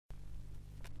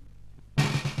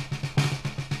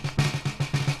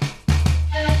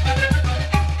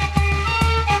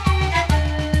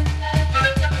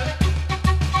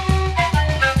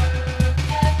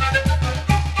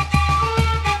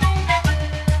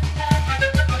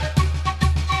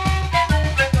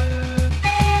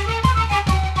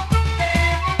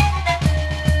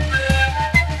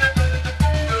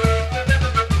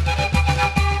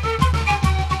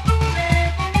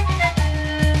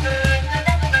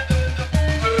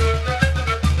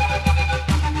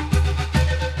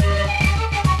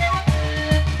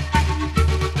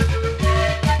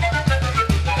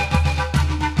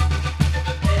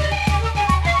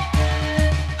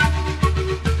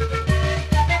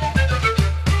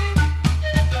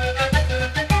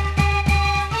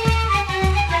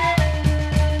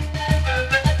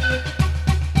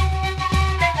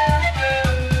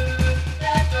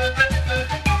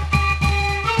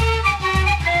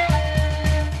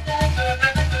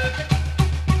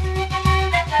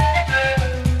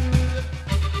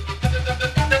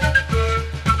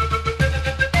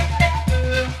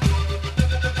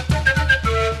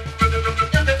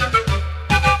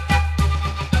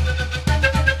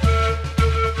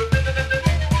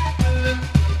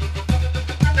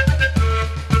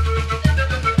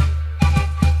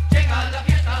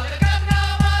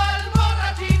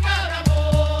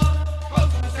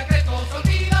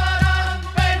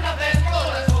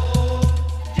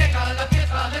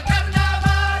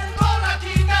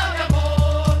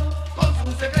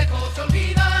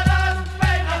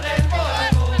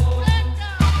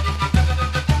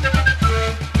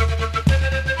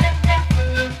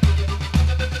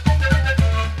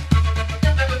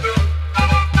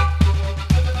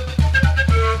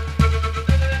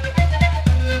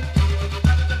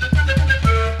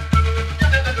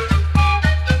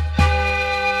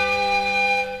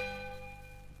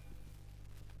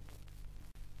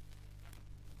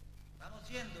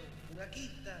haciendo,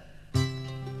 Curaquita.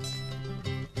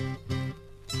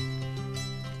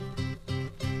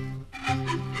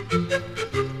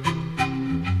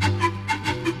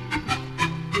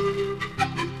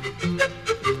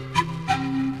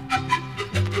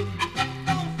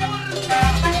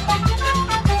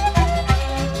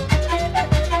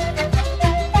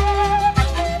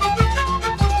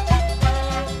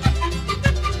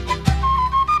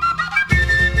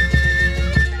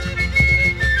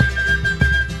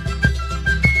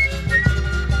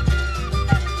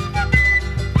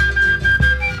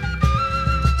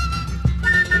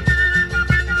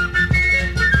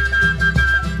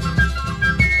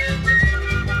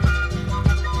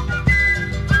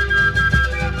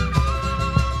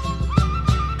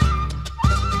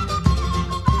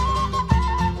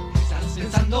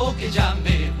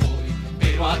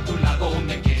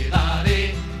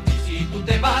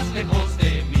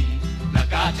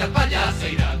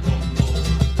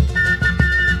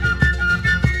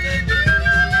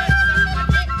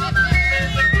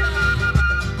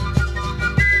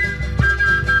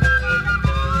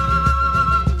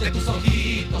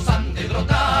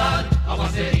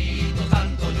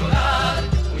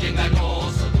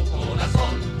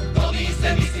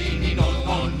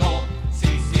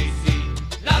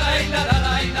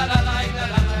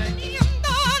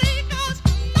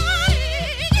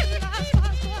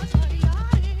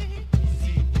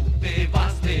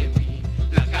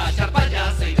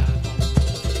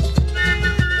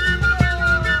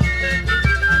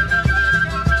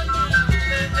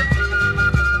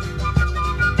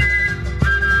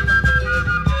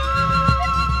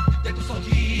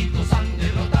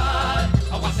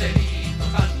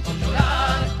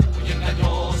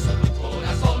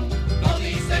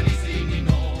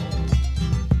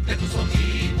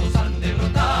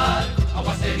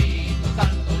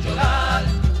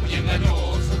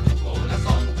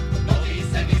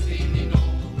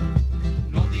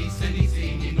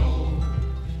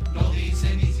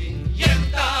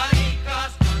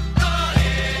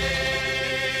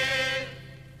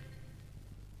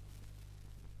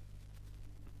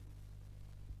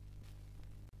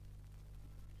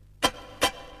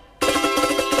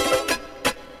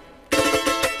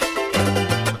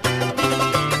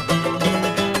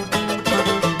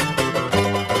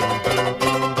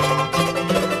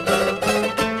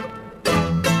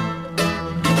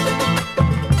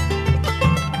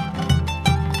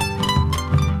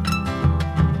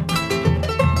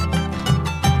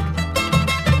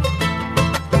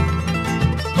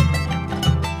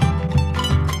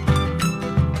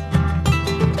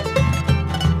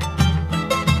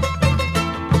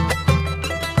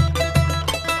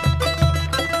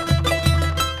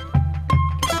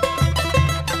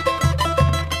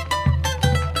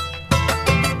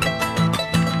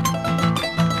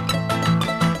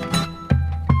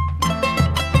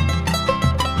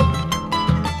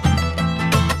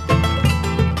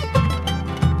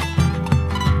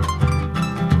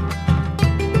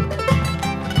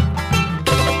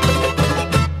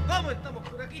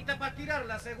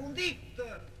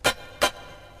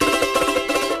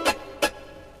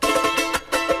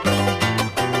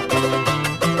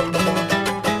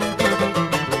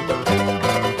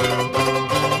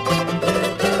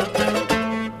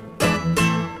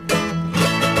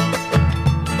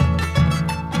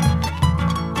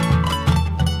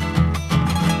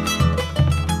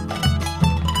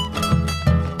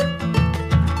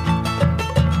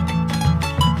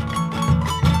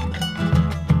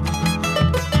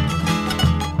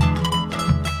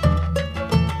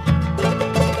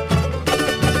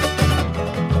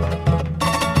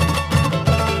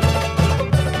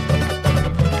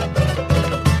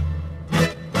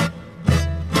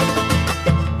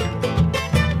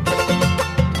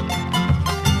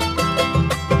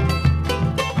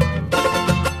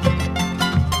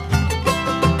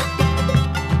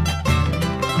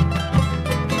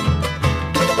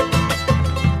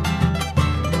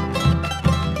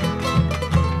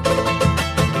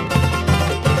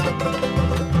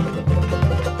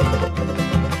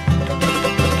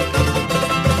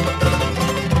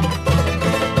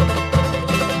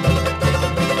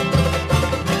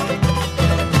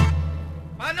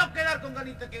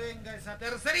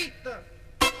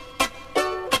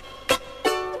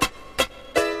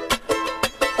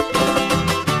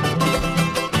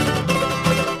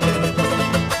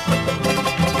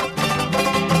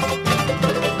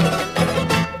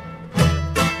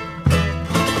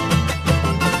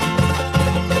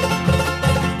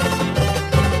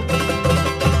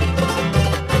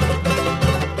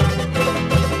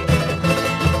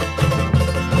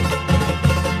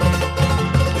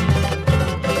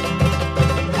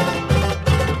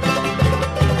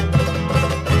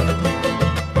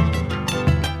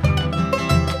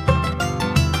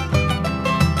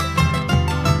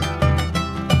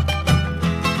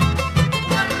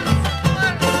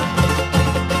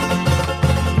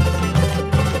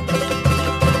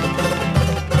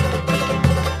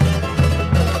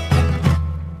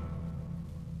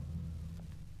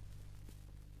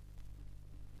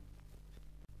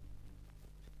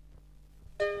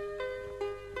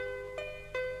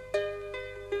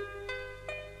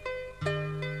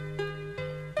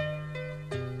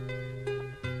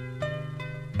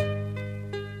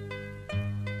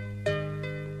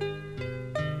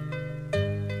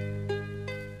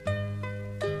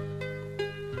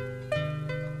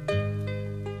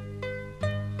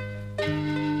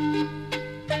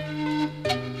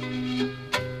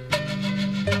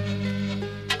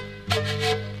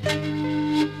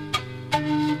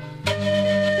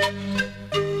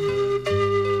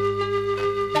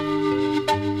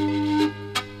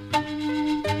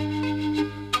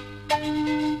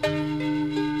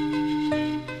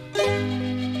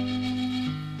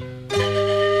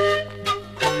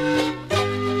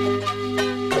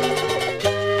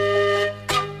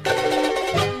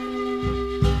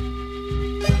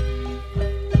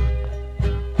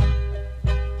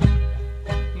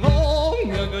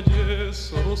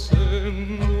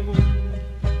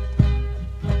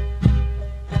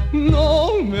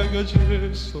 No me hagas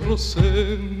eso,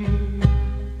 Rosendo,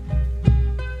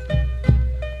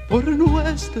 por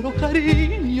nuestro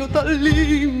cariño tan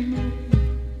lindo.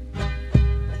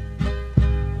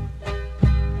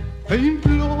 Te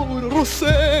imploro,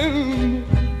 Rosendo,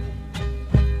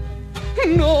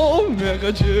 no me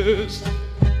hagas eso,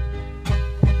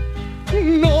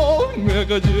 no me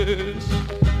hagas eso.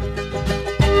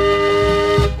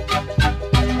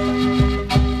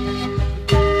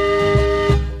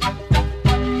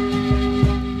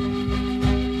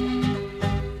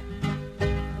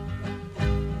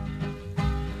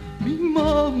 Mi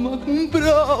mamá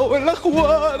compraba en la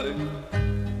Juárez,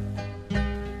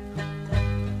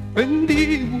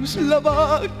 vendimos la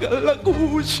vaca, la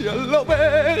cucha, la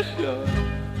oveja.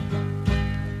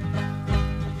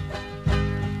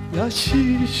 La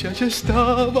chicha ya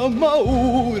estaba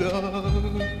madura,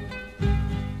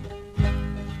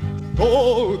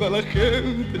 toda la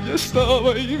gente ya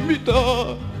estaba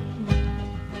invitada.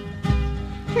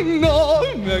 No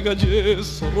me hagas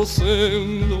eso,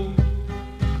 Rosendo.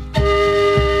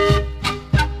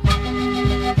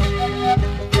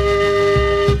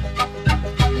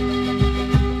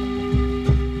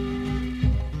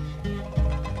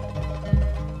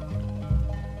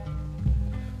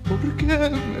 ¿Por qué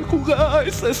me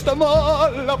jugáis esta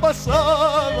mala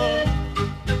pasada?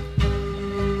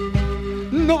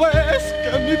 ¿No ves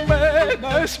que mi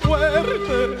pena es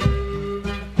fuerte?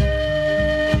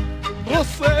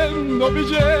 Rosendo, me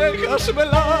llegas a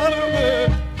velarme.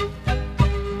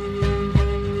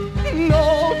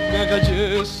 No me hagas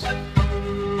eso,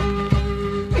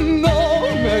 no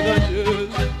me hagas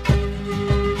eso.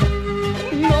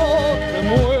 No te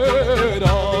mueras.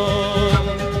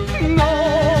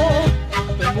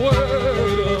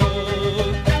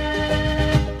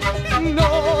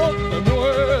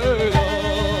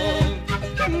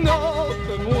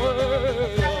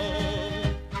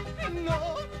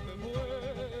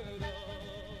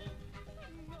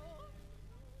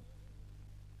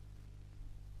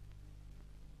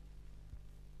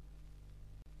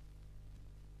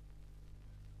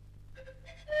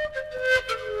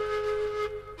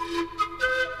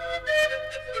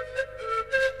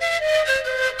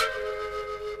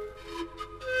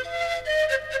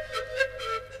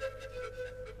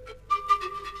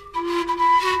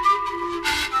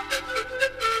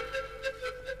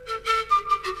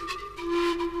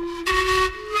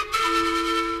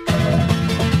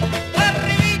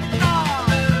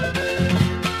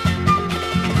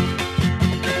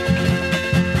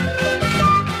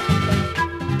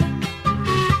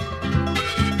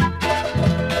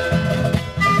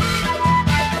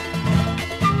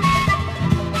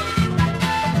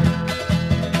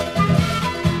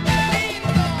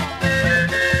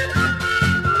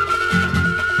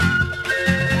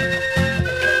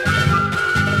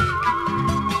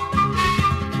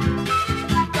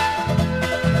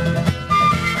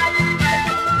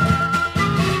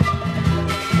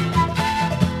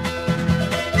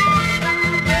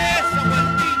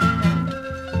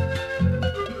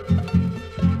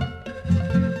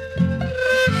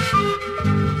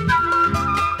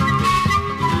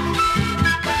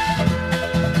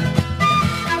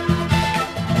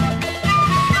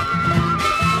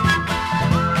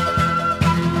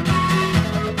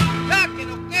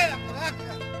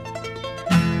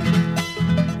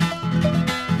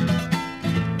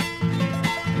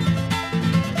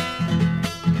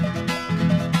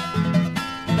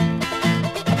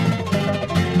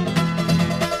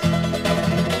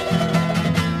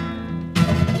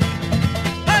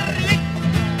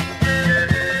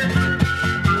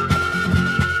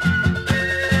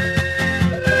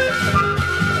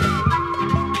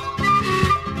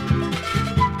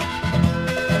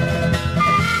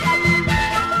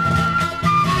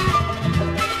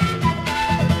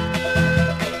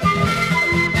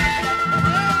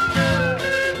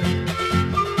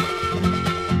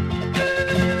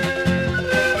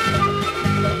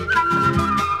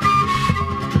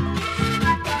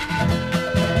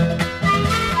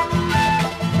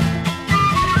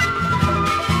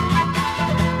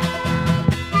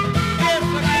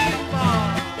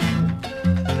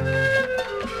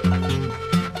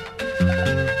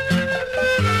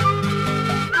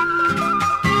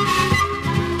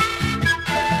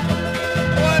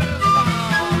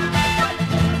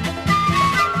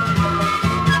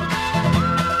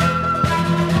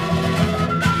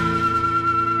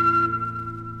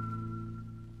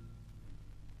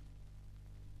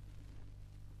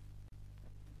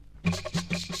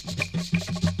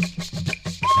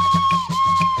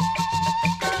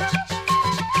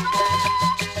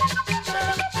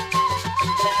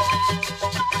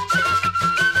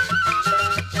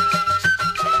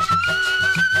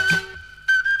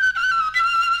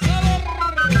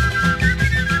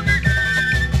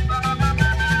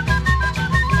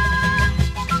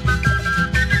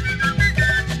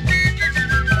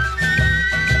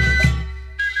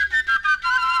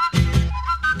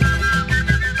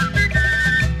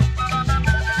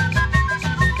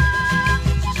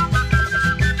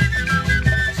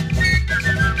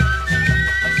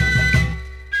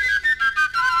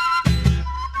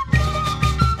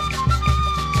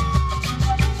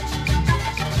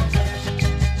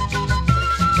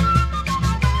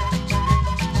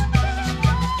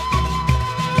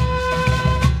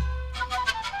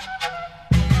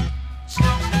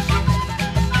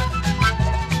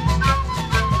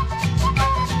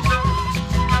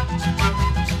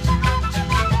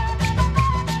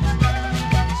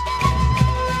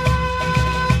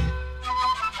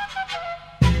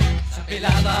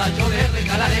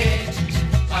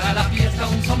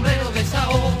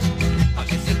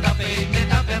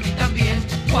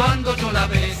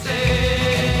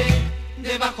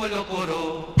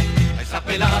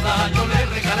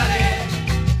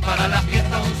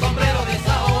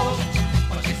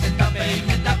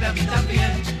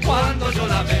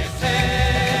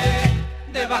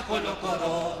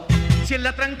 Si en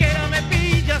la tranquera me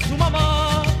pilla su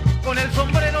mamá, con el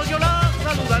sombrero yo la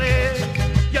saludaré.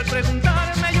 Y al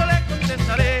preguntarme yo le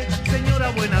contestaré: señora,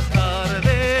 buenas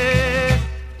tardes,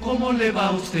 ¿cómo le va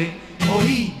a usted?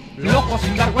 Oí, Loco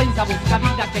sin vergüenza busca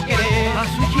vida que querer. a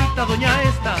su hijita doña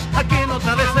esta, ¿a quién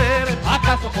otra de ser?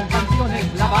 ¿Acaso con canciones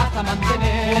la vas a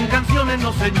mantener? Con canciones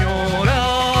no, señora,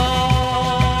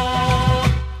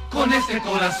 con este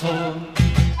corazón.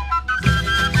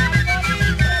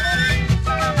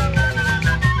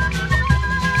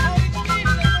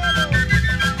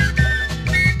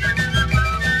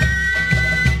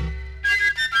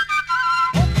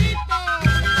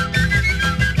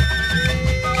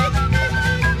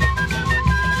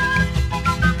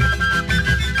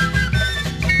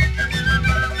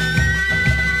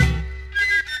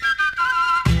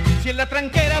 Si en la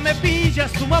tranquera me pilla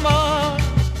su mamá,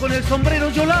 con el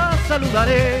sombrero yo la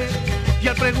saludaré. Y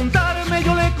al preguntarme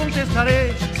yo le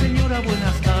contestaré: señora,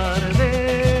 buenas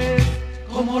tardes,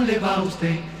 ¿cómo le va a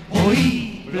usted?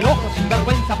 Oí, Loco sin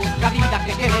vergüenza busca vida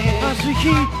que querer. a su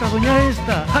hijita doña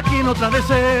esta, ¿a quién otra de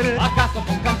ser? ¿Acaso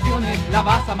con canciones la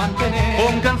vas a mantener?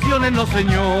 Con canciones no,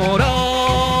 señora,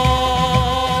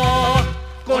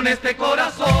 con este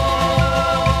corazón.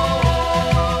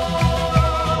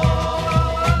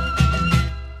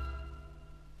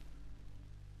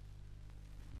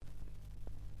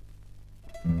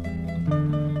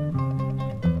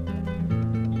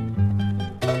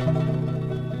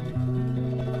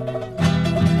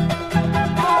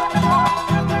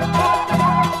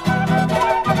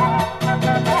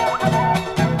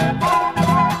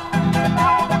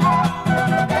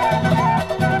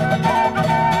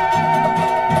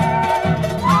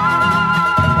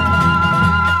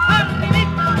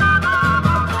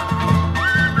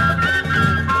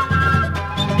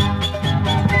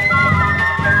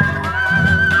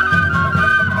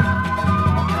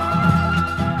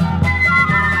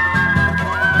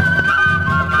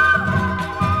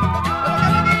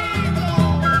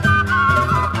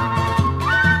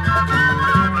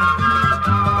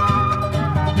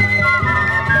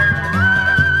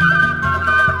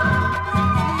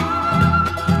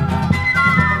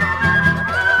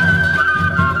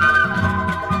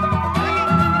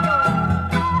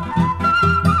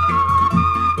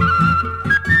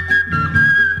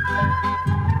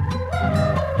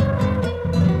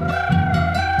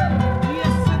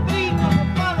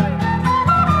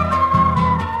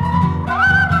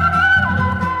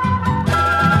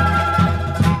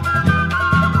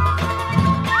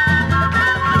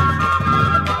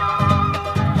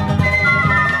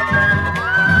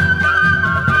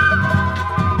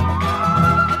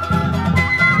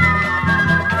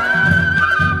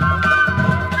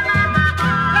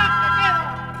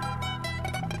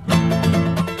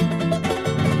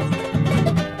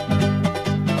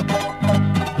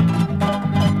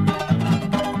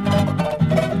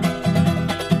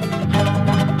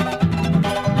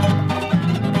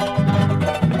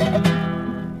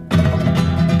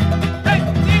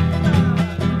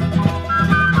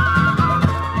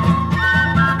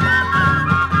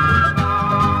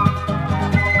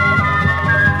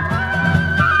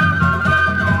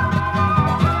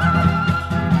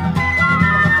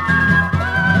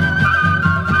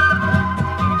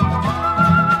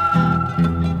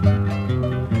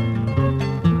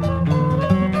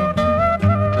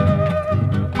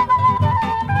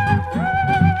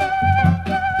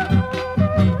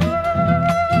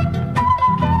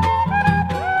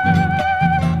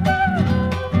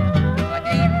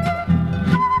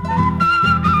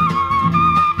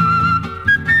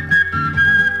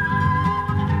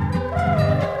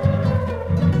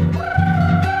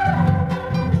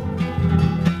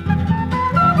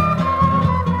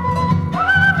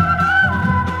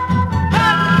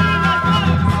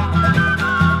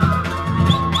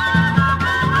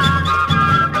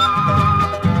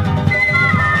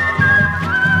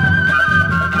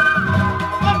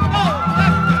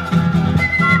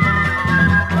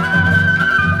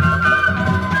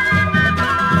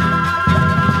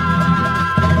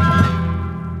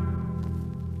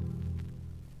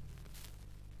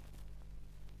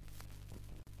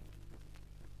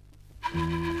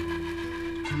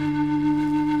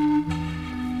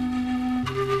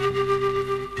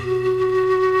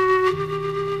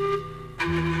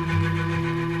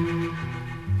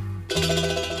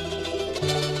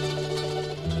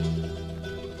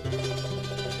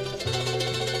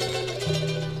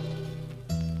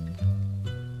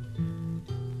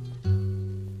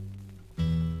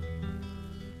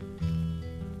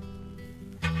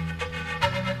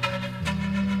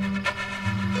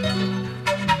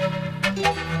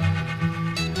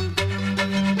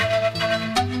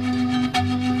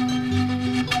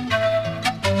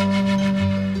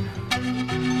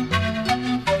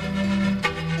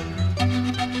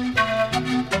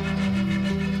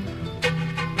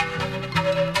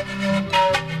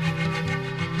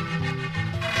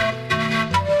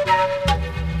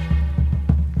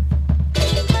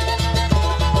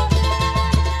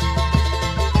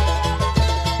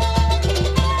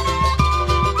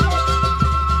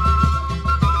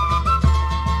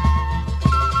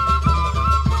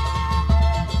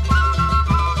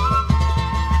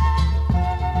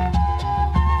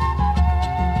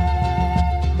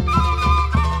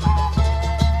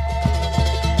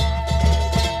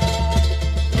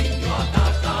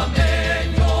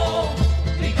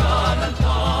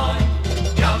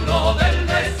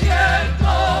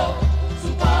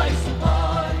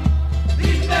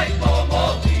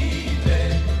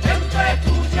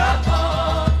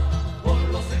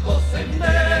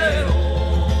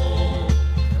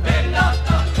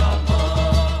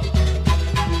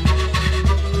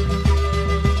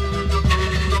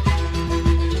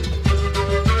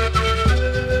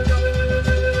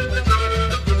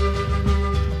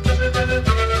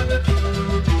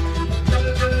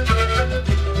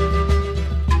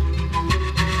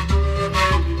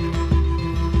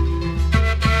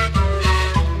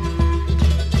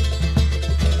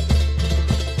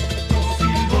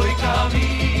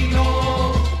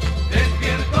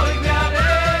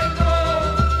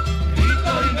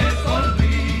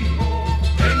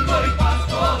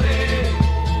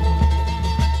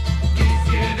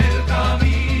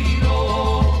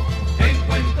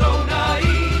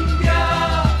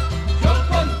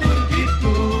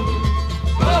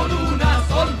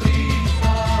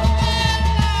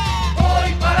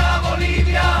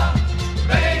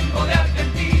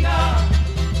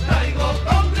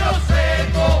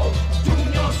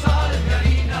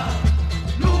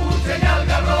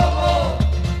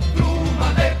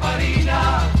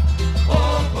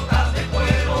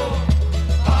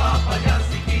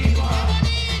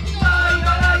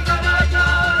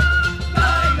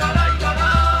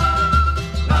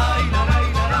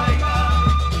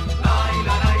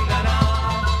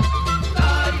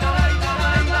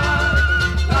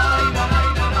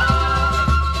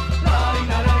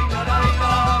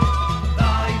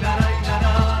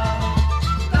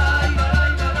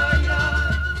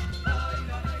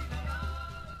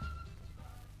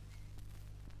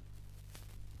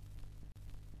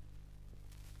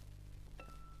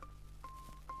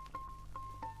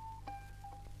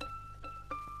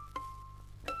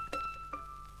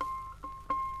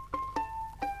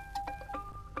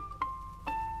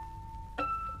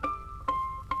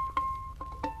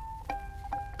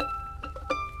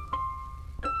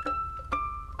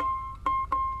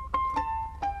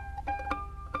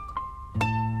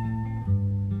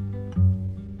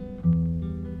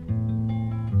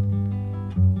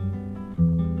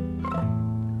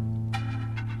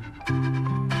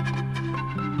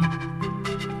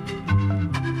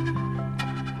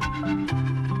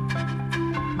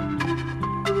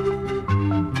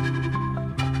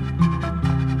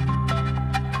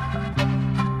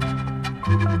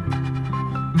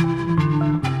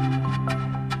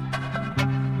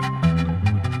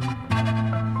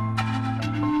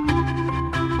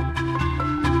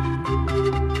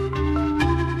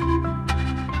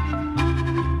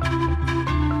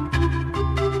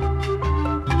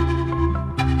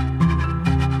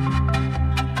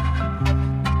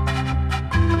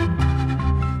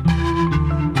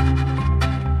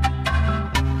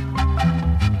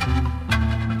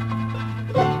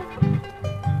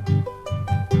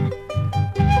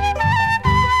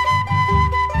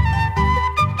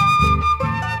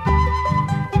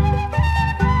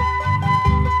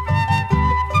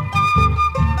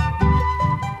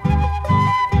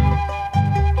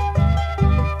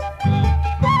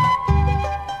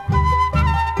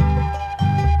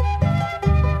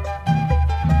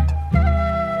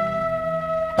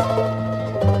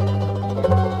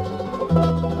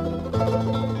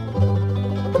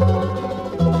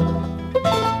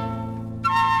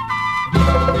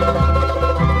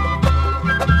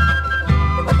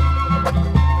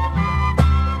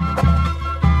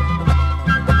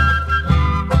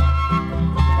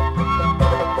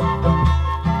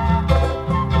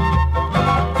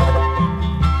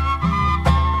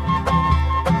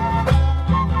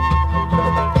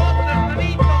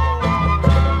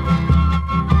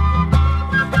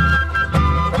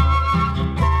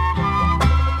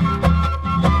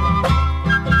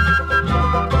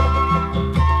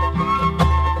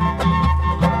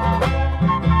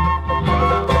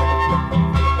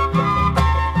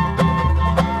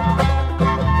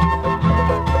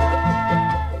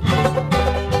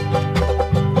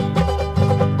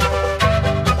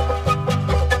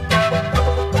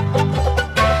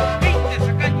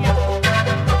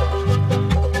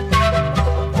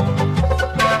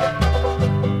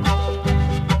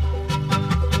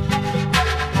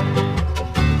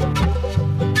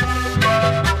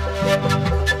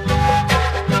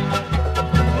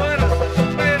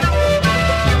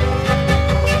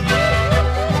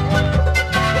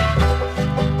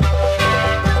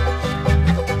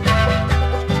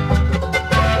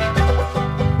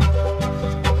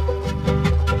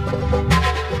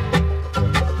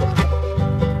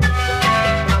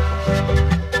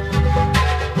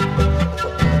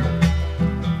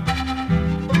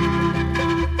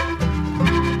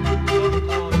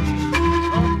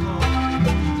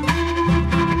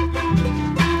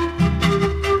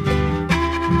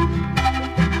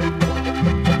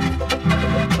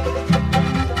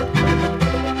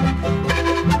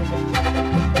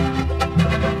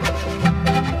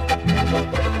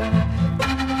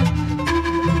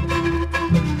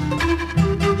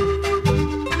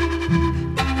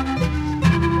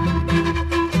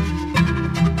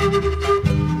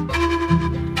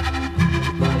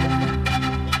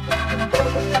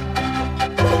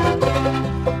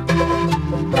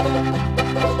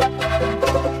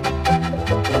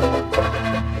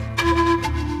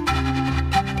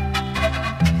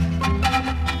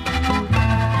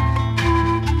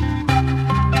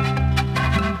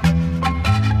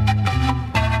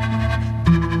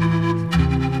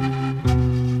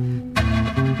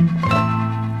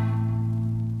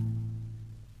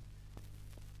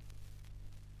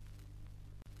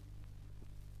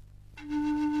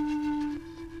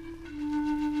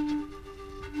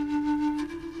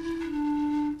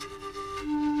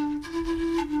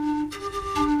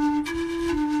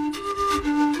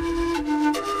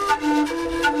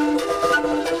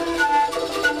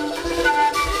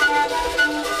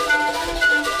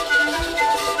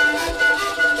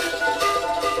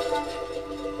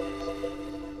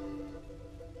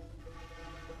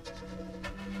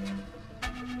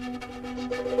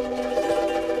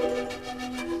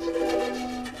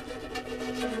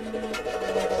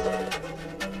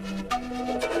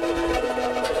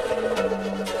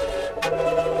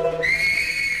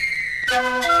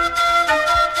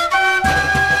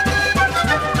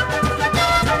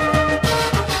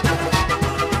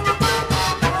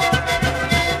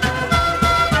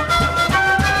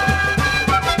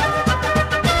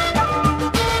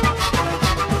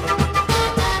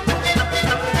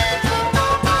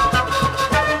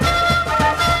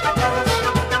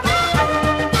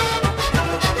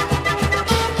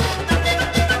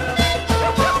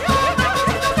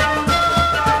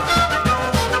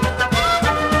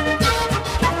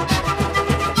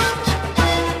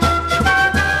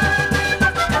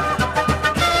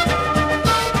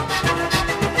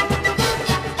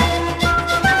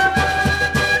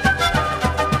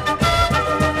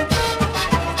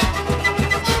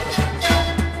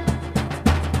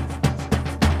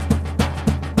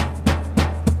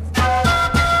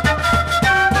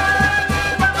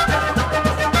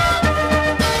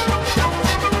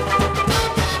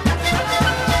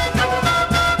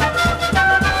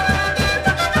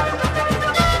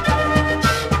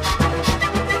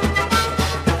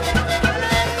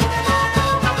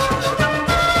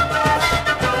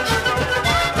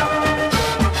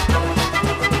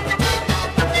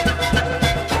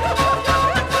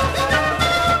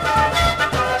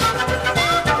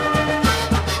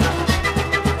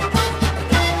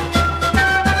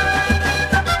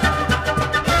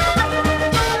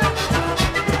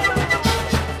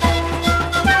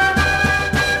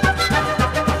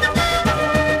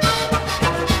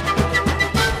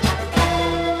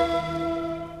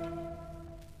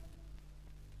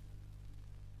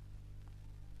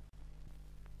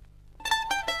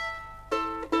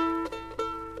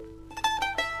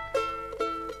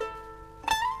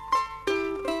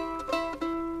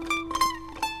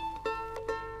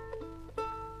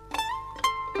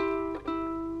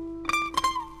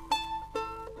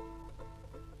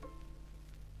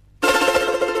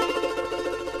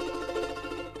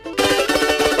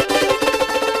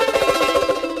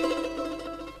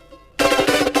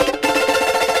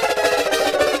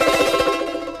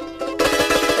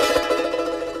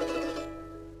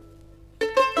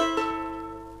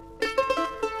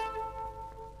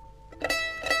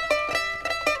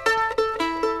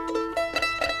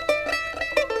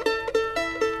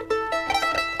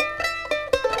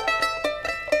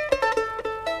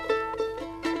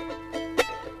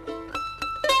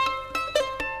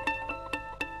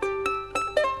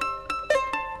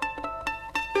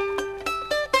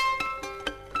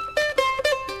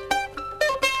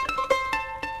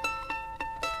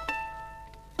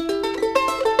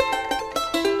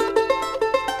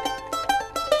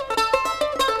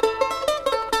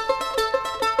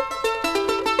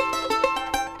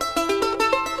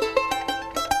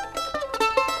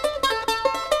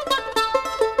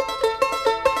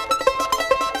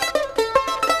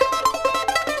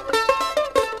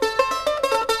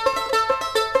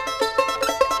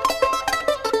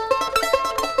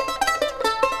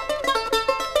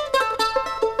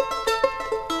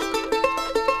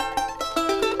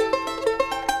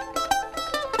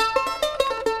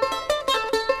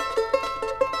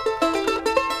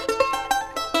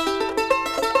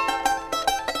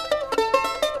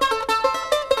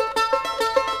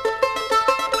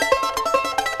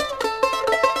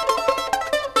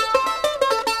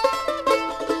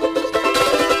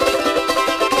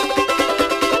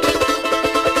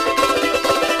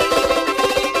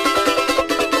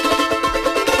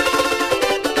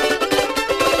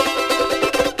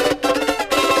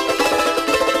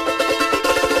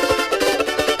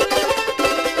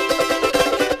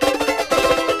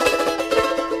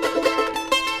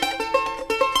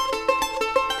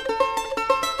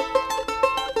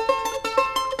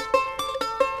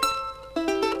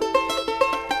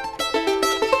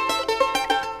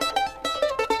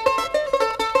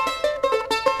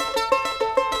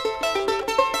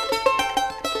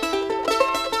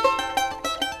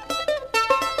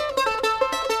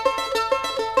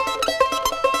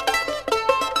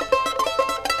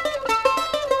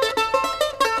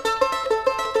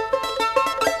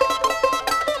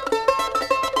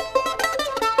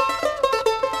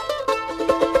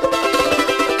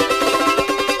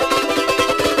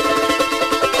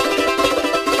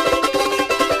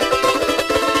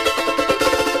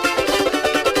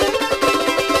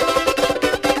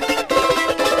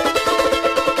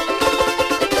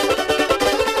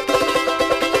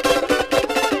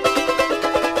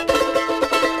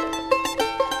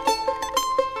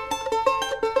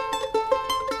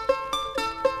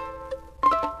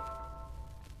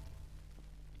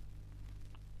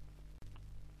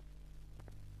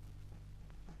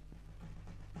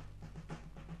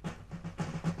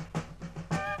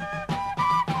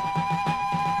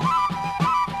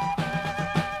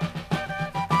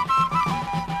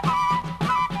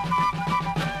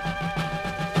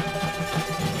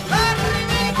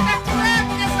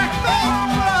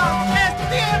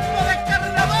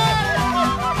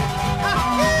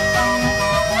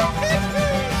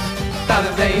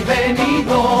 Tarde y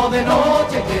venido, de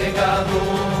noche llegado.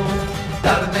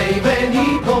 Tarde y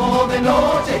venido, de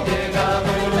noche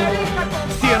llegado.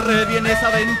 Cierre bien esa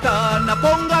ventana,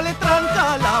 póngale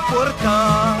tranca a la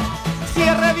puerta.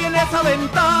 Cierre bien esa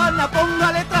ventana,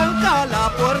 póngale tranca a la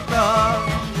puerta.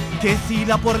 Que si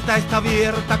la puerta está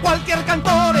abierta, cualquier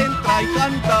cantor entra y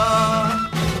canta.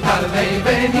 Tarde y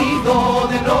venido,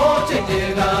 de noche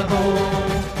llegado.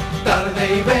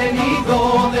 Tarde y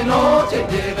venido, de noche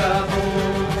llegado.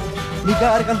 Mi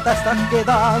garganta está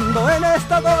quedando en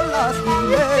estado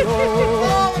lastimero.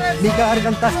 Mi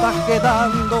garganta está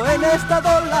quedando en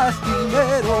estado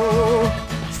lastimero.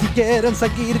 Si quieren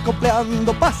seguir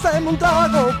copleando, pásenme un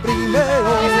trago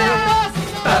primero.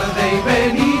 Tarde y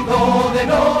venido, de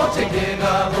noche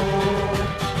llegado.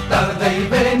 Tarde y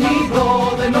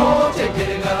venido, de noche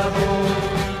llegado.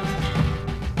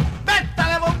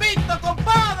 ¡Métale bombito,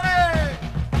 compadre!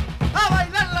 ¡A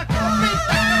bailar la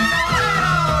compita de esta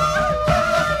tierra!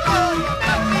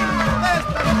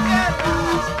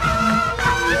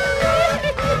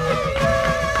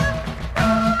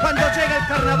 Cuando llega el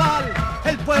carnaval,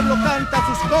 el pueblo canta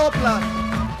sus coplas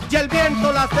y el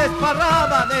viento las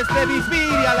desparraba desde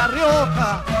Bisbiri a La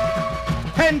Rioja.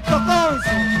 En Toconce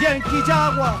y en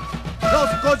Quillagua, los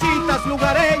collitas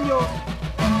lugareños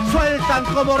sueltan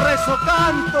como rezo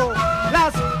canto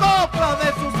las coplas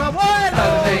de sus abuelos.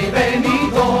 Tarde y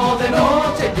venido, de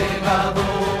noche llegado.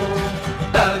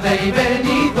 Tarde y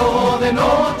venido, de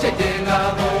noche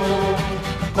llegado.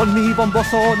 Con mi bombo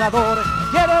sonador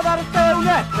quiero darte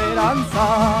una esperanza.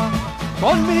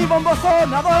 Con mi bombo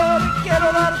sonador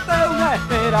quiero darte una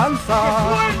esperanza.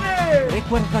 ¡Que suene!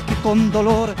 Recuerda que con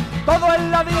dolor todo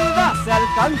en la vida se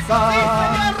alcanza.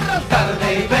 Tarde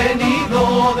y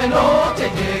venido, de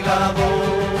noche llegado.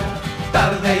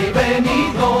 Tarde y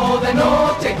venido, de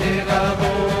noche llegado.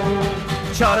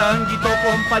 Charanguito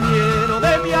compañero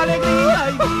de mi alegría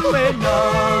y mi pena.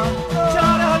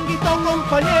 Charanguito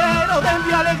compañero de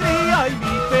mi alegría y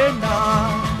mi pena.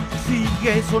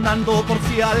 Sigue sonando por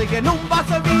si alguien un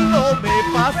vaso de vino me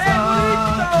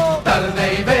pasa. Tarde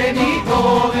y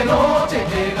venido, de noche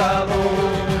llegado.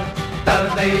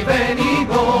 Tarde y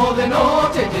venido, de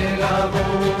noche llegado.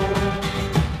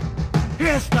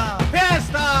 ¡Fiesta!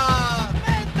 ¡Fiesta!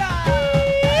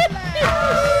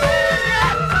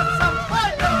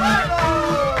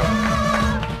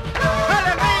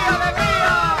 ¡Alegría,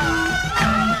 alegría!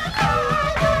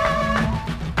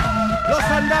 Los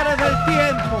andares del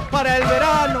tiempo para el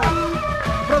verano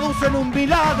producen un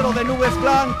milagro de nubes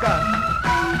blancas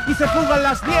y se fugan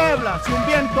las nieblas y un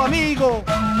viento amigo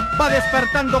va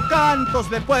despertando cantos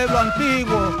de pueblo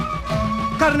antiguo.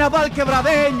 Carnaval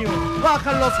quebradeño,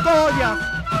 bajan los collas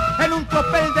en un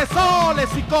tropel de soles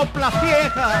y coplas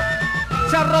viejas.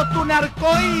 Se ha roto un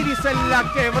arco iris en la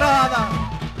quebrada,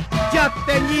 ya ha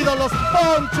teñido los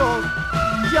ponchos,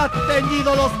 ya ha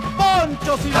teñido los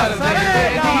ponchos y las Tarde y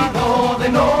arenas. venido, de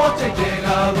noche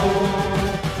llegado.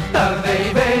 Tarde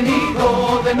y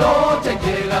venido, de noche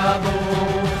llegado.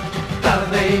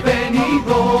 Tarde y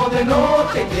venido, de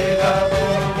noche llegado.